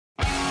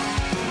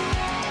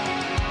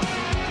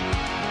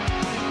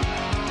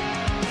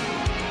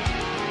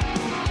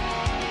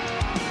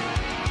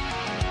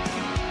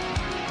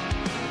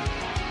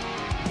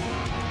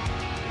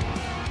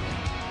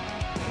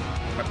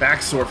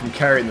attack sore from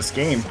carrying this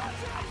game.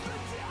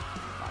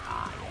 But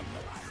I am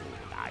no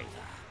fool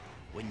either.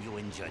 When you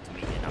injured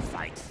me in a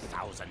fight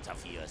thousands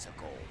of years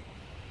ago,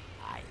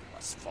 I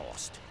was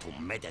forced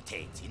to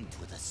meditate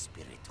into the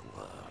spirit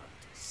world,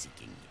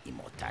 seeking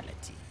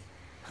immortality.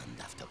 And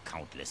after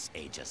countless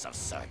ages of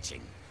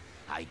searching,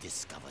 I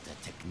discovered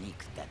a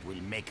technique that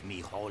will make me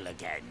whole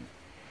again.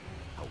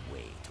 A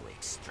way to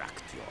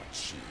extract your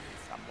chi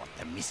from what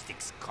the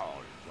mystics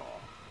call your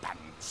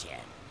Banqian.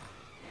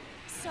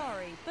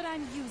 Sorry, but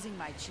I'm using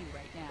my chi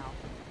right now.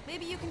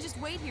 Maybe you can just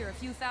wait here a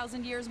few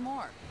thousand years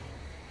more.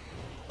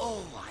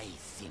 Oh, I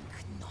think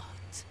not.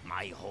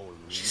 My whole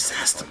She's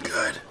asked him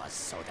good. was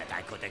so that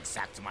I could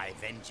exact my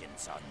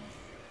vengeance on you.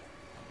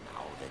 And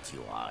now that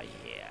you are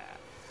here,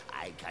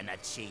 I can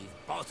achieve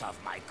both of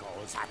my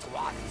goals at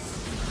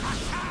once.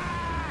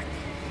 Attack!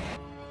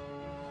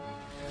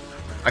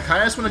 I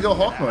kind of just want to go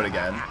Hulk mode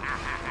again.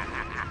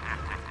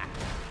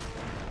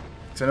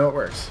 Because I know it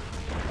works.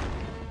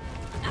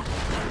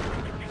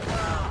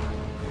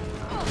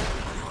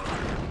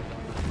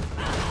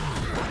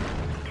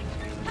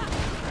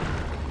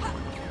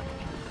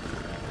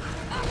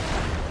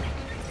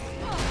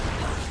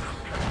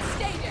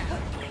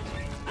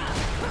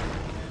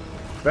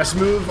 Best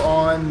move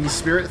on the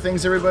spirit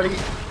things, everybody,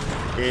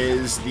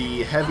 is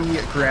the heavy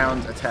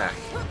ground attack.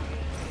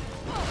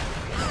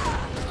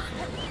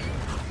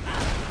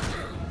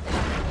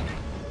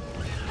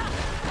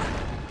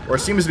 Or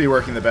seems to be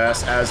working the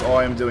best, as all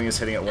I'm doing is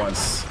hitting it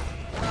once.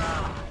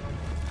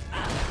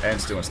 And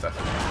it's doing stuff.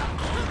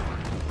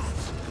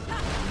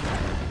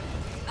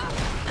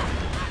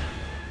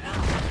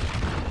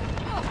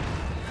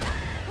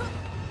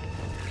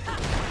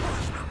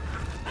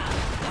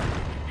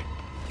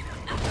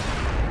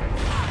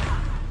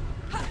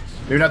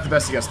 Maybe not the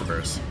best against the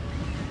burst.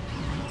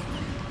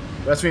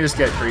 That's when you just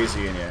get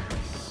crazy and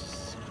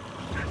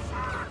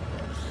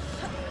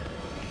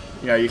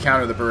you know, you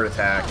counter the bird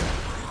attack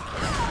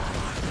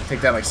and take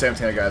down like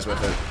 17 other guys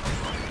with it.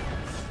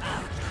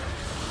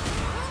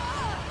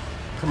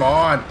 Come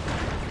on!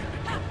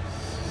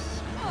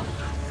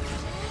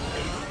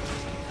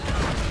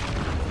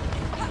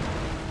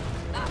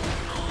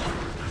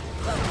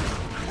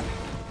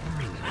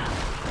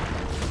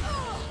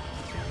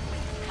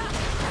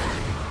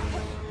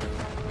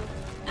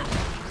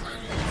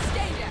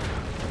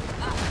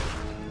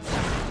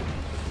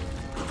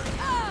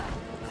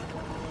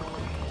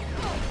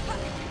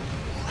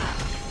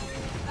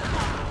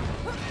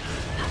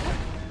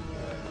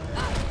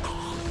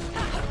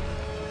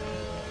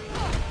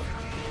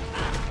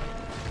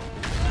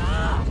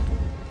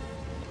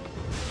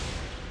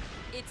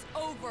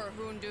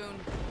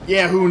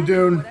 Yeah,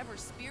 Hoondoon. Whatever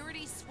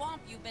spirity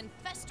swamp you've been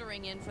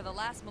festering in for the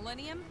last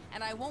millennium,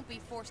 and I won't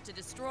be forced to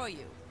destroy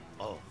you.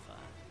 Over.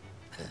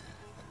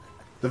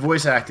 The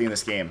voice acting in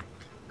this game.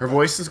 Her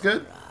voice is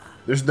good.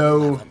 There's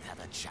no... Haven't had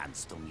a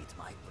chance to meet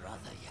my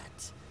brother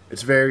yet.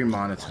 It's very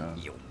monotone.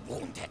 You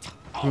wounded.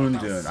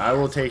 Hoondoon, I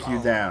will take you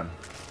down.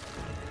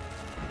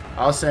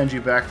 I'll send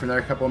you back for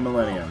another couple of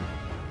millennium.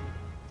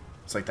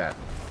 It's like that.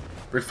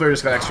 Ric Flair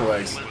just got extra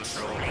legs.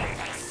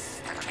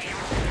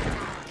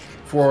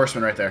 4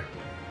 horsemen right there.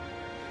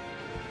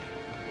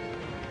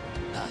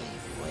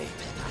 I've waited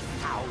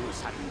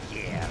 1,000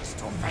 years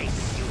to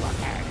face you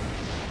again.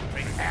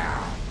 Prepare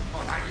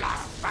for the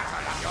last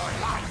battle of your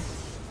life.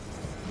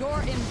 Your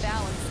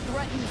imbalance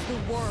threatens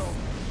the world.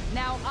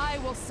 Now I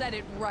will set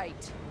it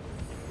right.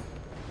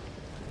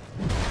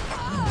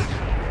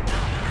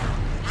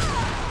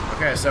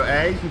 Okay, so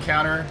A can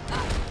counter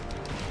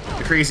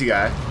the crazy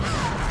guy,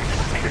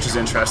 which is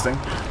interesting.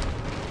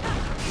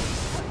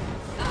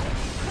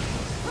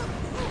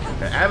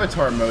 And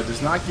Avatar mode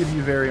does not give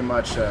you very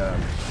much.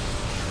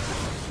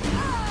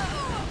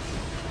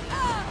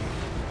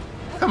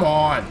 Come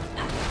on!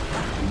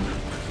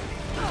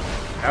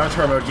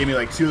 Avatar mode gave me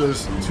like 2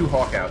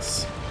 Hawk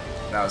outs.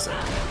 That was it.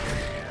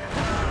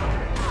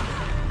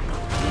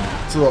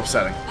 It's a little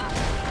upsetting.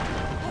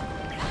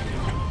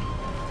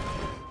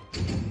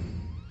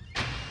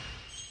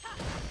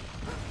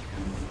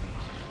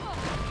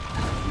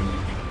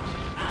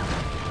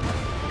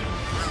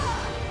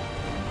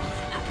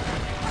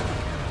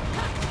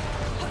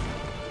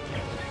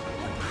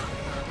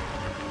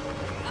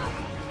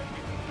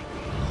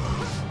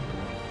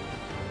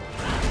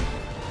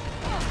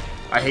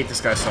 I hate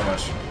this guy so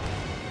much.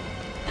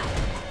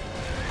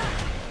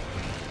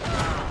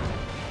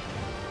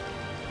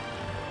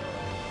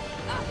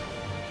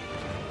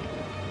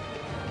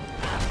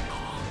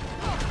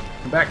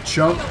 Come back,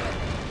 chump.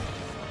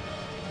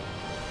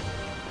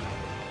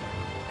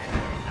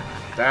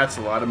 That's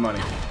a lot of money.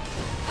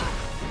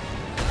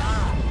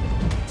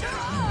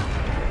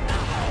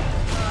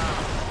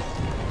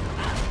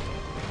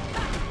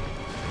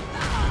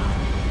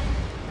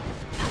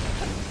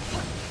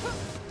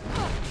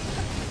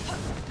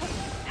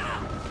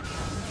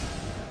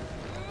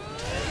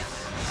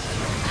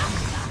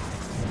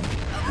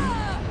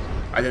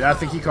 I did not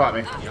think he caught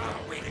me.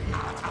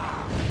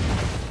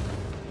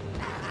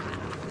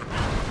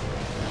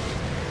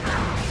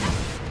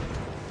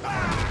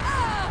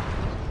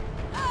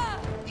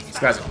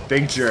 guy's a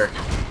big jerk.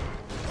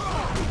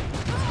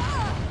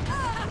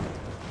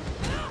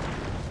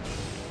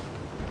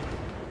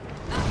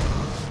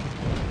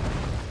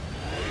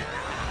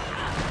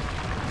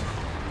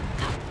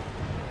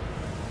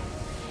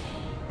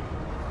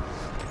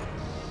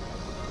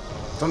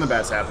 Something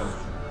bad's happened.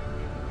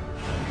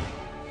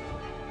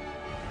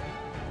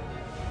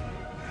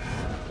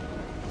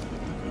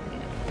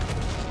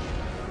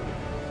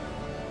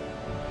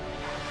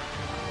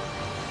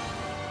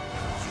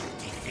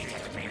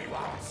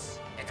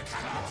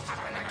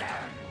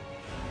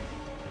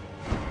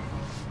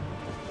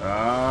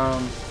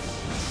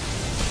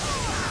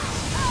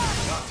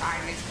 Your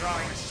time is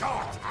growing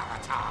short,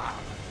 Avatar.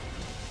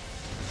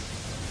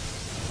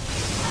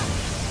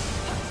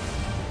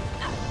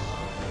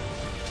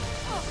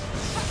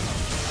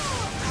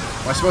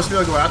 Am I supposed to be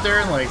able to go out there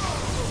and, like,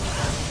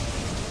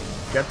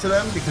 get to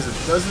them? Because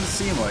it doesn't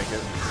seem like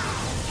it.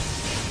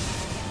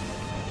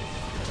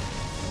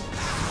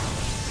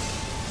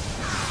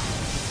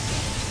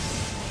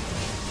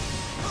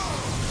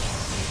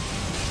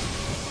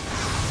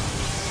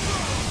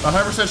 I'm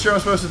 100% sure what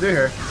I'm supposed to do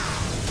here.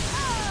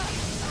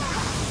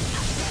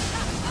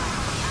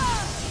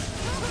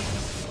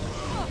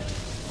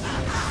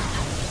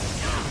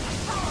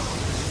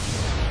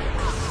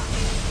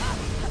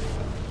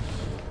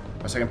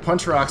 So I can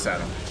punch rocks at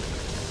him.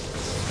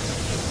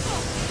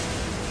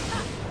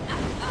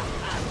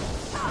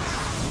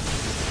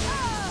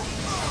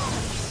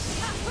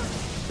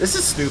 This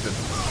is stupid.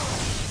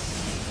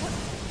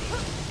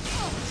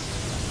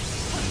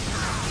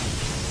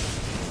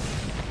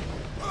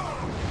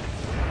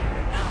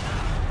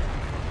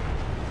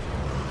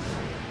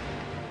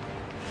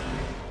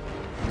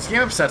 This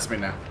game upsets me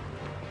now.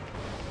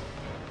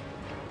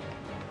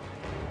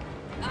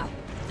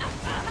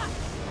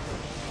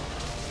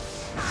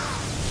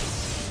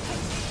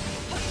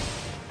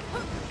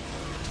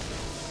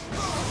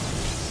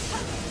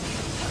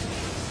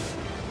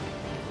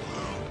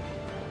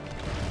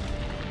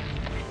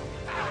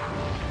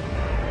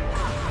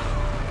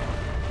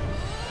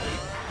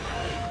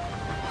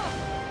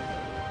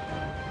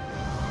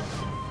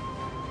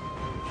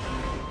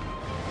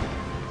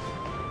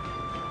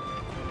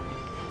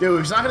 Dude,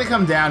 he's not gonna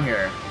come down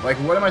here. Like,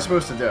 what am I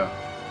supposed to do?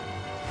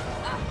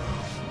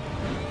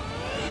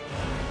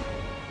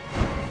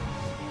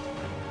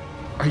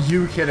 Are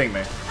you kidding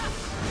me?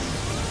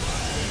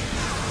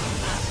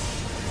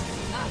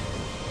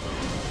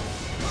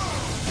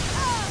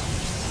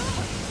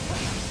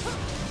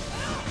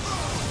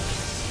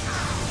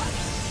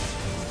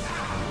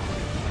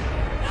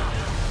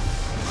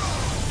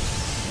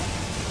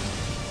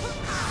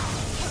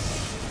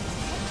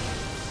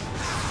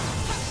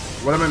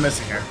 What am I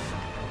missing here?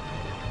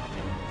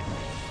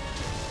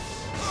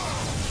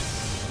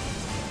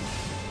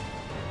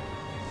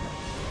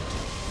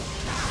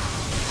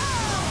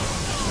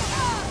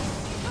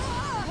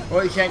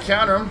 Well, you can't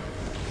counter him.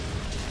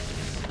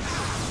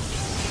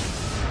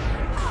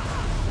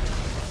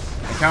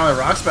 I counter the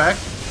rocks back.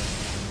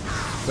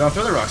 Don't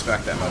throw the rocks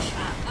back that much.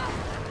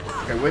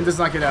 Okay, wind does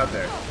not get out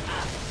there.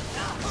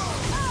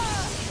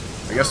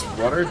 I guess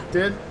water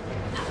did?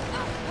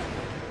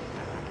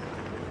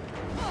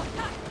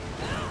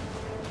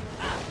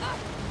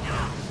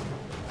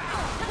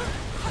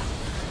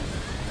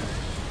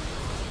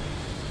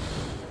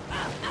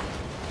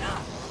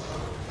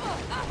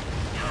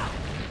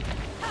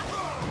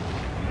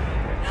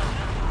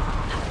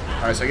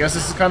 Alright, so I guess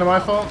this is kind of my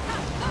fault.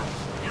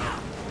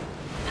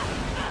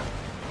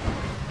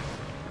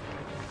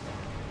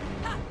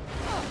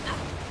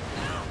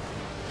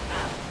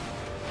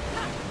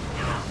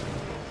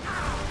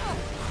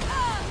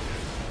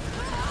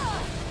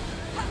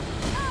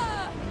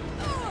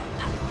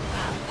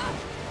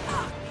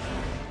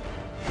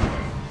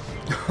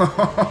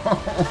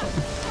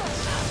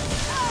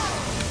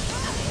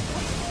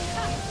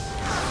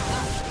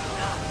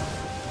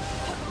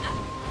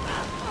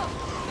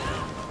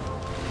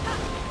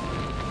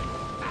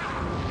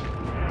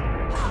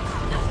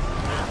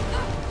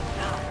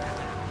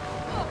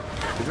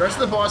 The rest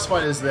of the boss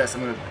fight is this.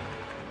 I'm gonna...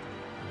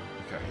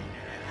 Okay.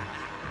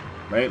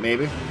 Right,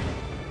 maybe?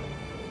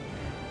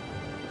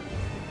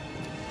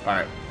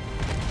 Alright.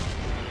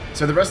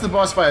 So the rest of the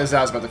boss fight is out.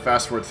 I was about to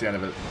fast forward to the end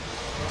of it.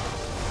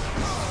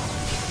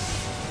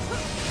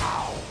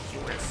 Now you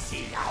will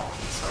see our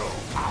true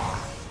power.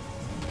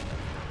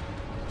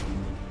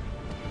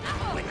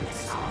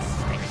 Witness our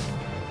strength.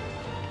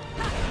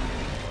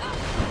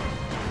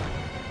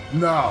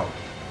 No!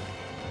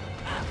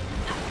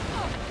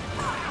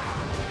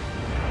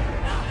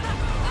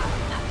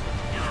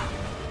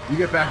 You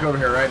get back over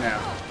here right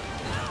now.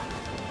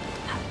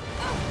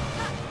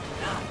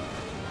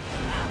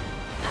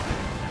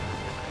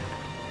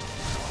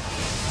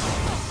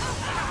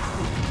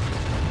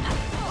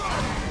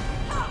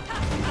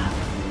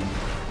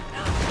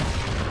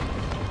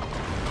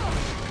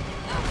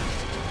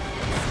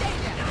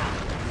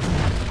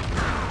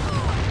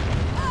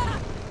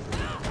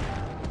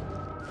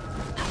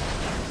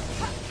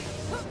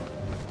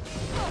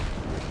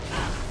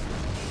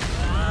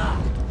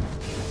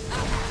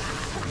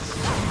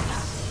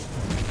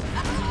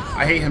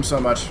 I hate him so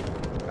much.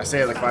 I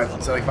say it like five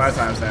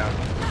times now.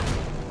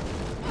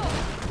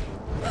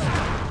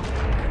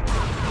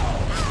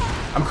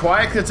 I'm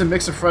quiet because it's a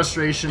mix of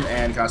frustration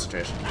and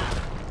concentration.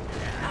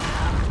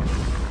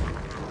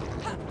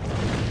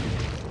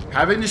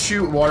 Having to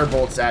shoot water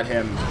bolts at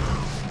him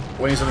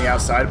when he's on the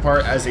outside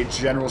part as a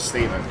general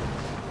statement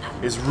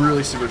is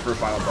really stupid for a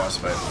final boss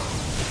fight.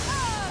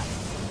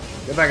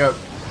 Get back up.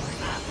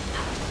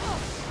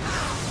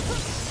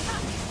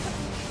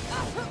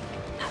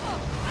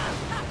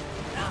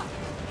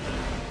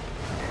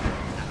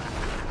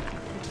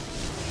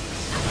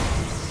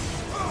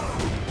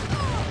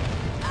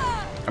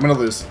 I'm gonna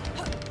lose.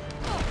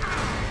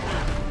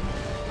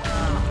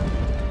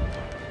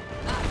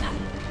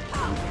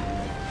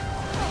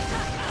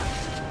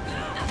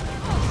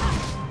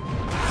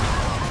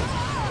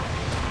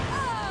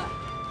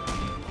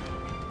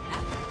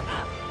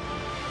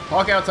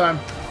 Walk out time.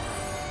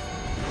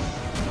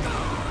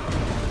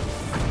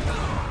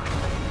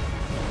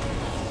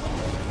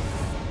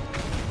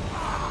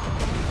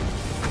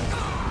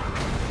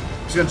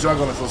 I'm just gonna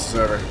juggle until this is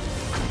over.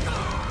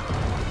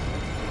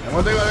 And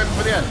one thing right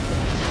before the end.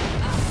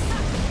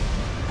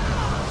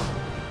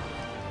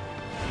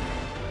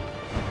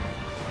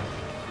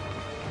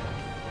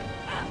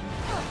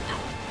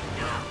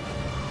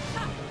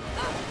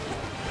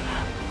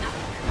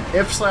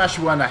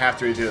 If/when I have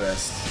to redo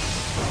this.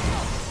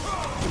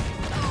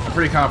 I'm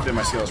pretty confident in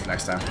my skills for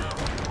next time.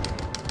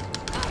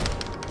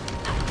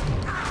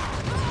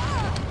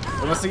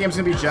 Unless the game's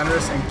gonna be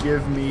generous and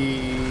give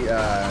me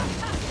a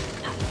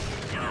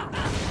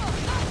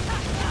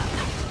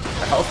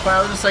health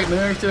pile just like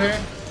moving through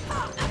here.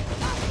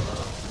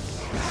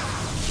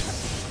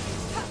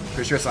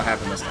 Pretty sure it's not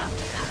happening this time.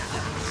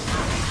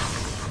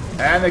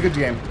 And a good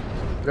game.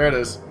 There it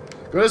is.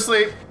 Go to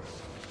sleep.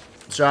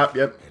 Shop,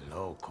 yep.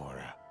 Hello,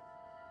 Korra.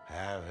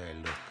 Have a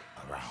look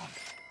around.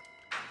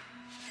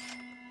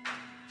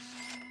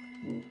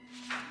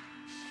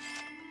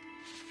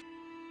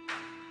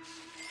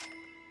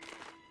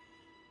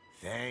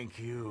 Thank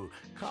you.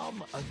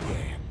 Come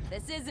again.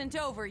 This isn't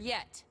over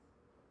yet.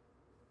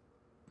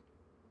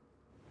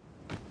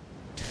 Come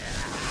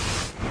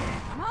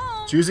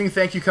home. Choosing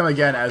 "Thank you, come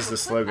again" as the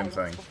slogan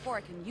thing. Before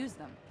I can use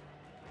them.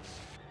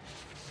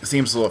 It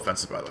seems a little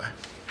offensive, by the way.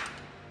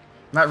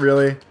 Not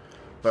really,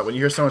 but when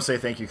you hear someone say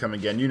 "Thank you, come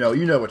again," you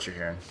know what you're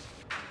hearing.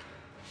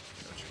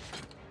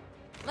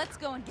 Let's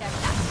go and get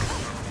it.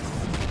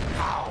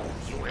 Now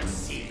you will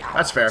see our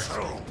That's fair.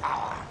 true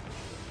power.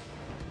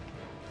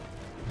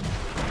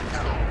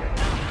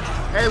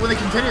 Hey, when they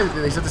continue,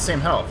 they set the same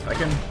health. I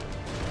can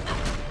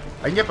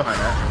get behind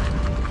that.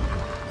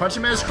 Punch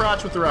him in his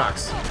crotch with the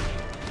rocks.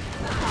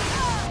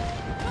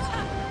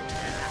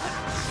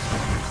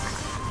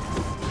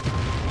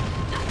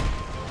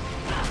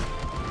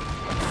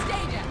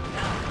 Stay down.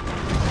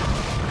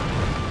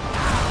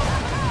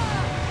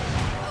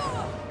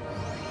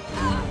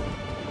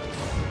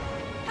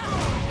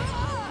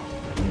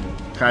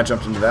 Kind of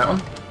jumped into that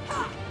one.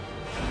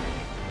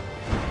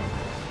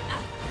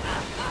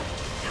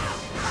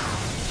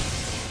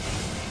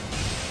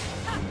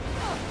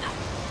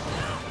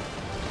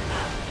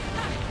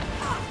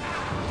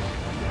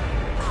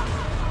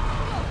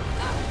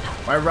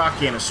 My rock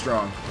game is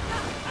strong.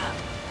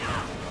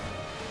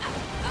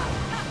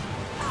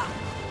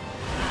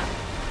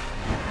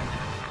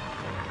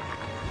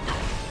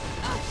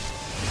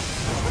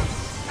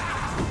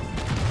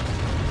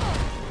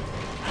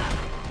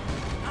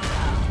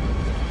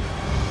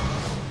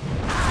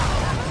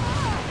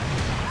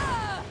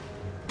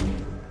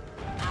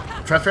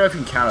 Try to figure out if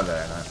you can counter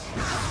that or not.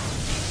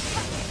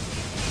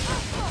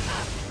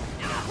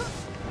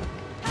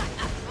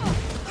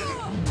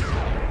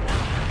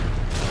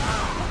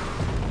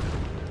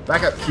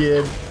 Back up,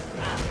 kid.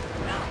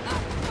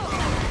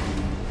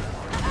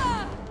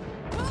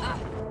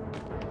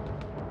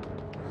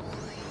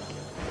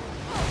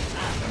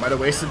 I might have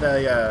wasted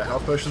that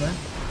health potion there.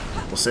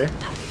 We'll see.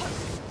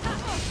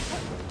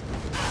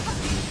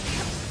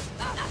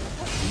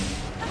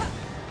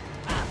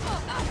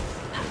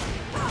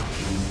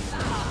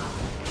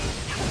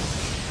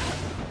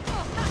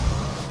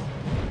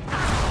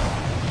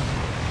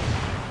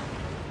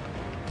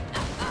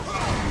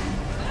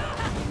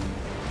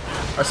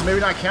 Alright, so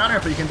maybe not counter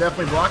it, but you can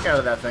definitely block out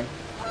of that thing.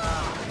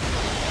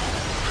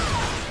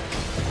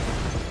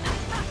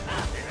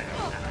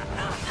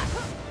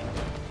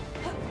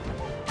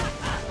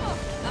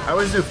 I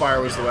always knew fire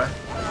was the way.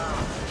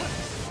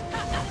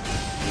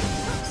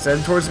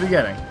 Heading towards the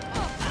beginning.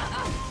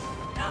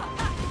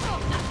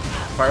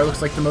 Fire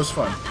looks like the most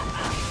fun.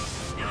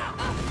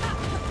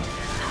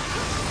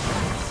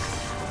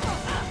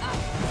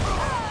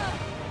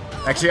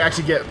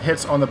 Actually get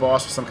hits on the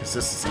boss with some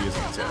consistency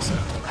using it too, so.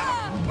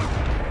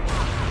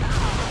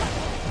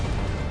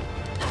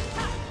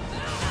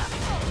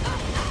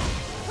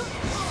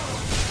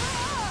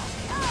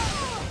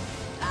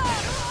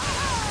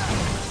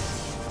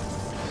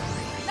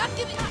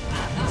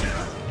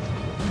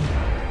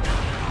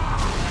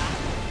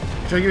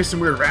 Trying to give you some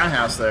weird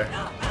roundhouse there.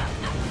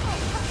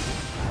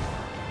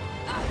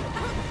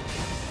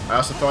 I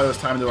also thought it was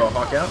time to do a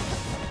Hawk out.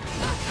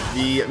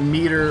 The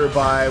meter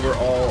by where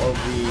all of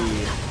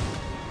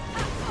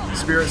the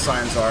spirit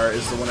signs are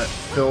is the one that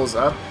fills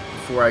up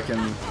before I can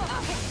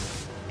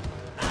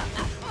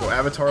go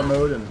avatar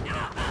mode and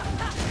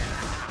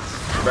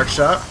wreck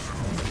shot.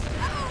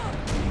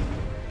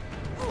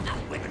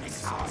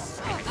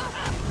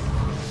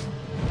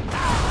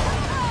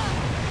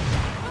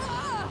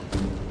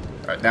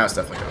 Alright, now it's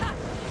definitely going.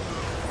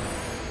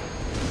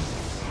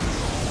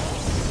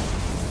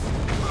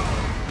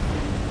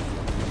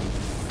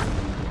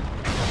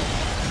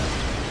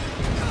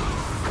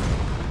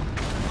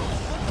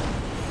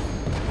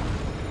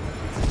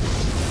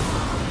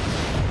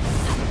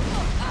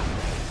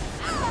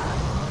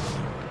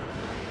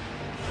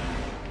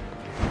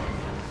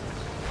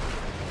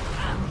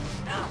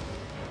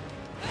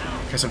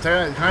 Okay, so I'm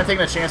kind of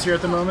taking a chance here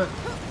at the moment.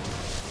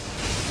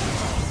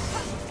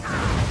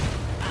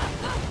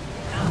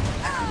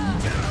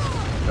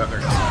 Oh, there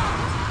it is.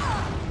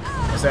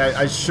 I say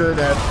I should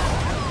have.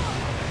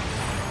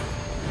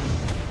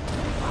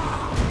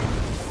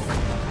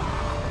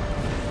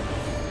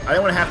 I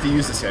didn't want to have to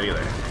use this yet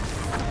either.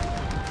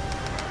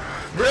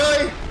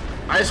 Really?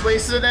 I just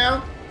wasted it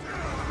now?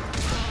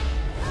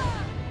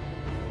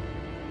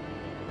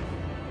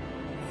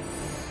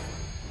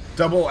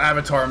 Double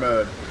avatar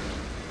mode.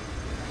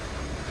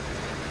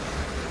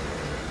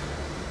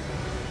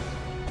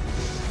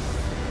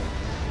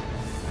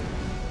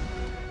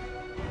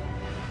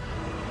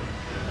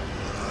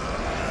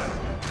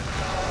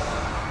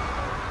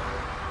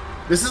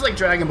 This is like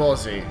Dragon Ball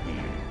Z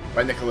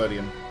by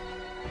Nickelodeon.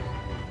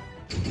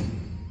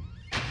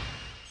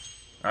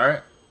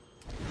 Alright.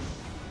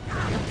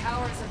 Your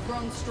powers have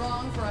grown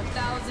strong for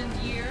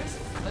 1,000 years,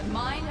 but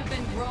mine have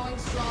been growing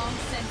strong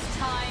since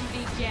time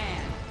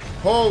began.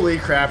 Holy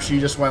crap, she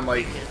just went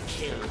like...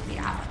 Kill the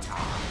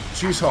Avatar.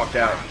 She's hawked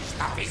out.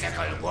 The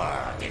physical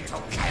world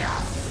into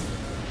chaos.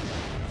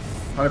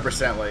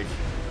 100% like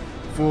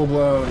full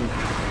blown.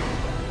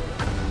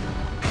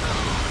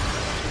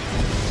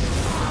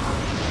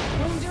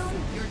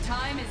 Your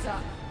time is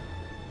up.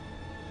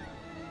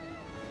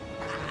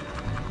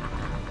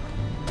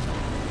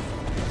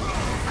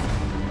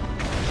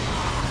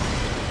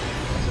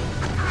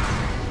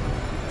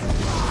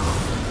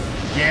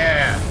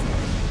 Yeah.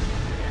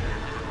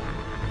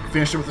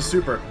 Finish it with the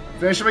super.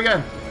 Finish him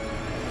again.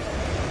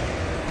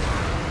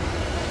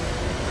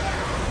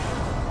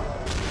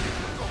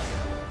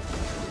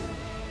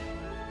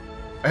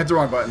 I hit the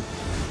wrong button.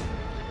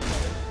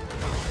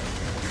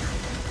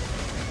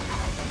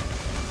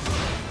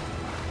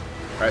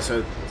 Alright,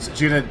 so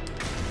you're gonna...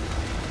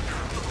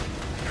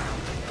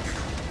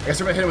 I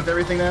guess we're gonna hit it with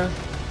everything now?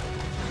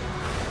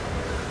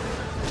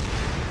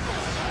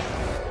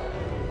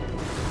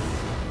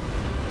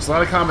 There's a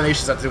lot of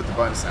combinations I have to do with the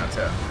buttons now,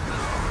 too.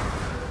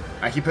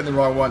 I keep hitting the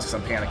wrong ones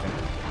because I'm panicking.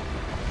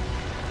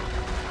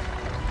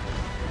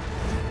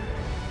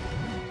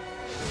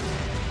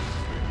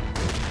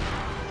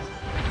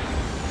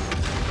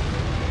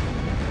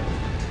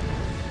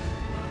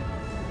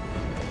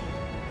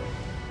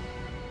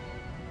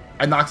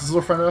 I knocked his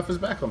little friend off his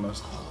back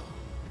almost.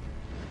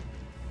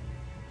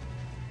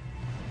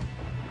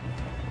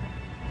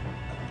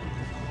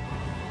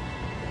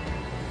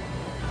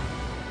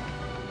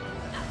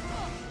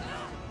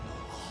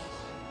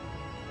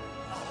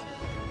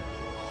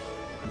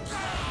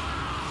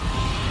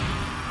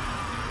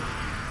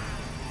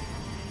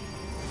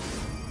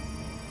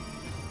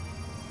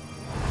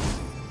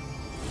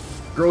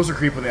 Girls are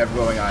creepy when they have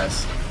glowing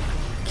eyes.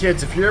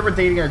 Kids, if you're ever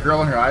dating a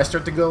girl and her eyes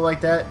start to glow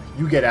like that,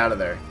 you get out of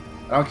there.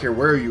 I don't care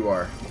where you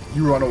are.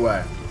 You run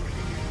away.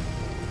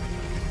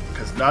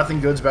 Because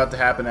nothing good's about to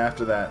happen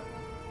after that.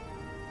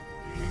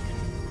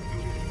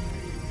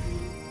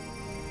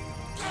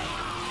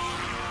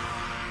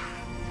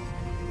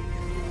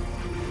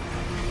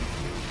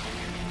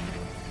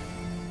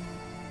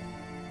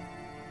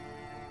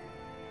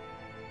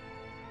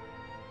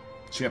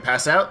 She gonna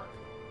pass out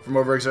from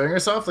overexerting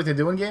herself like they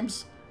do in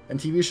games and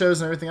TV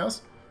shows and everything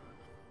else?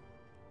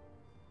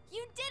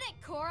 You did it,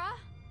 Korra!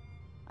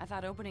 I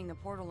thought opening the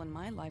portal in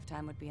my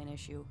lifetime would be an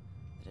issue,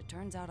 but it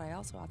turns out I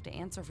also have to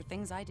answer for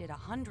things I did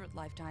 100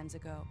 lifetimes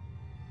ago.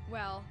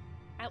 Well,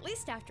 at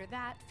least after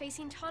that,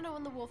 facing Tano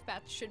and the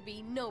Wolfbats should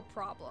be no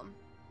problem.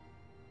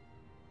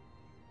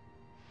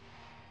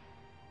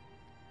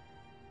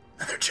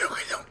 Another joke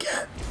I don't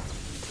get.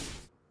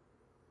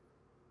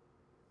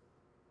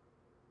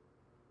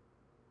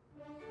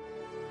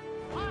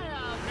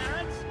 Fire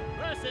Parrots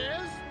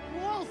versus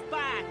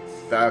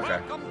Wolfbats.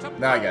 Okay.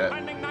 Now I get it.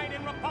 Vending night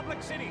in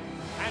Republic City,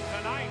 and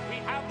tonight we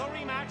have the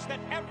rematch that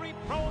every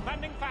pro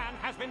vending fan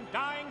has been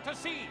dying to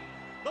see.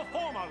 The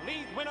former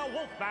league winner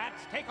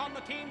Wolfbats take on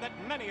the team that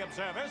many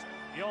observers,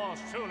 yours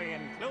truly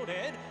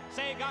included,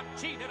 say got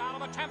cheated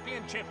out of a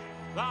championship,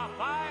 the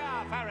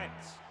Fire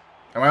Ferrets.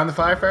 Am I on the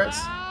Fire Ferrets?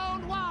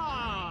 Round one.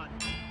 I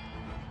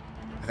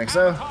think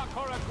so.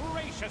 Korra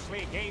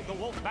graciously gave the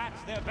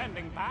Wolfbats their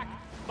vending back,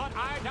 but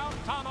I doubt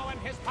Tano and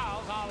his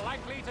pals are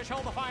likely to show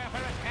the Fire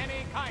Ferret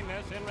any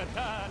kindness in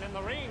return in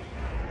the ring.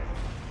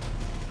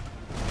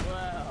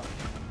 Well,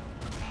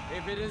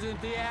 if it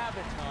isn't the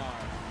Avatar,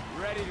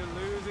 ready to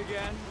lose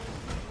again?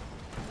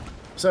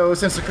 So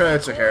since the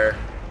credits are here,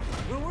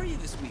 Where were you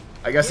this week?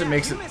 I guess it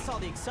makes you it. missed all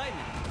the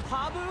excitement.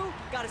 Pabu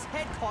got his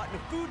head caught in a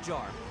food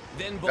jar.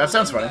 Then That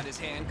sounds Bolin funny. got his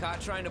hand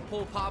caught trying to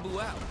pull Pabu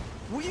out.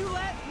 Will you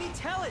let me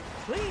tell it,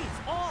 please,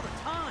 all the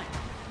time?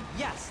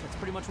 Yes, that's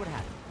pretty much what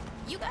happened.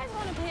 You guys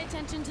want to pay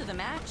attention to the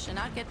match and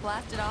not get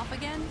blasted off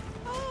again?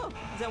 Oh,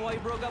 is that why you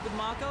broke up with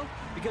Mako?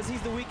 Because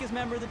he's the weakest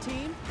member of the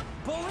team?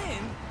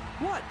 Bolin?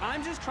 What?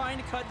 I'm just trying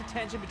to cut the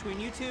tension between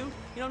you two. You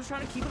know, I'm just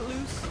trying to keep it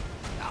loose.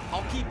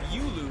 I'll keep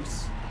you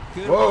loose.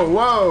 Good Whoa, one.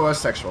 whoa, that's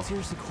sexual.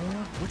 Seriously,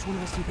 Korra, which one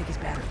of us do you think is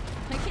better?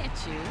 I can't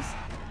choose.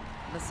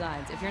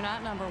 Besides, if you're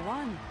not number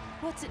one,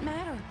 what's it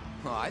matter?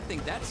 Oh, I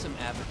think that's some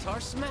Avatar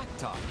smack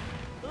talk.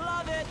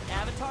 Love it!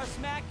 Avatar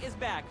Smack is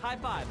back. High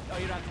five. Oh,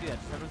 you don't have to do that.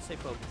 Just everyone stay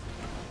focused.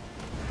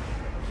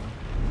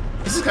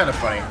 This is kind of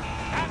funny.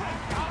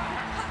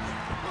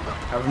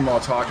 Have them all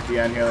talk at the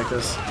end here like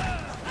this.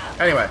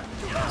 Anyway,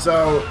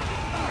 so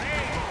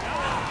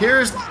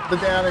here's the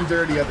down and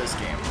dirty of this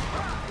game.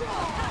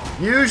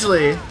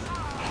 Usually,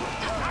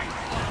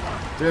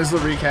 there's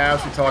little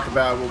recaps. We talk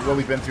about what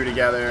we've been through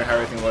together, how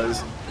everything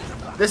was.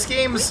 This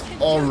game's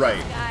all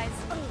right.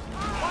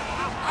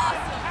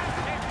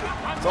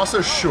 It's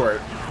also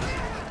short,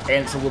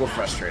 and it's a little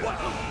frustrating.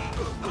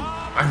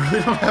 I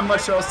really don't have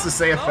much else to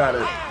say about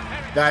it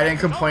that I didn't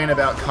complain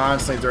about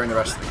constantly during the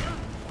rest of the game.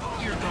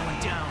 You're going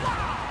down.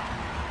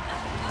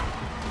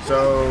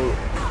 So,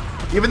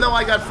 even though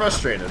I got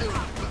frustrated,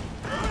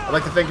 I'd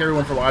like to thank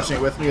everyone for watching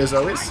it with me as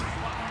always.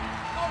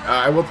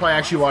 I will probably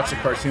actually watch the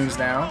cartoons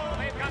now,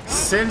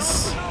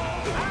 since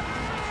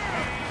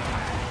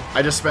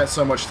I just spent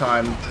so much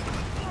time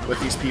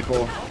with these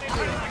people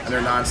and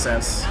their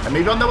nonsense, and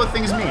maybe I'll know what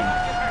things mean.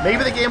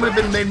 Maybe the game would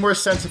have been made more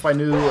sense if I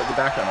knew the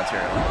background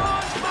material,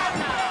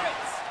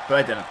 but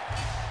I didn't.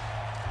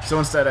 So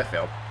instead, I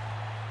failed.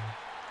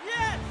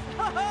 Yes!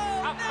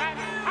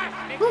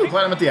 Woo,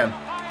 platinum at the end.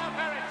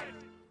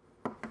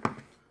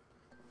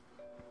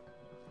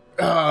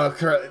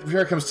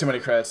 Here comes too many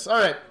credits.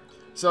 Alright,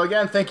 so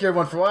again, thank you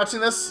everyone for watching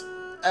this.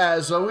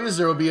 As always,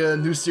 there will be a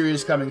new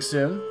series coming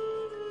soon.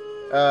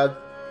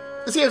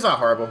 This game's not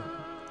horrible.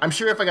 I'm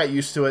sure if I got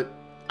used to it,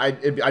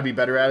 I'd be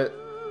better at it.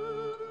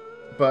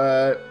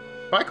 But,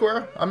 bye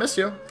Korra, I'll miss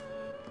you.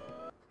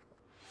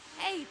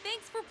 Hey,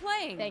 thanks for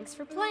playing. Thanks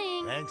for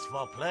playing. Thanks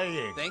for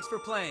playing. Thanks for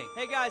playing.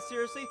 Hey guys,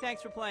 seriously,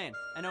 thanks for playing.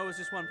 I know it was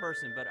just one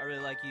person, but I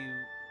really like you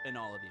and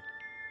all of you.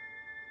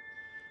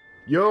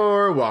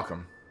 You're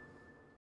welcome.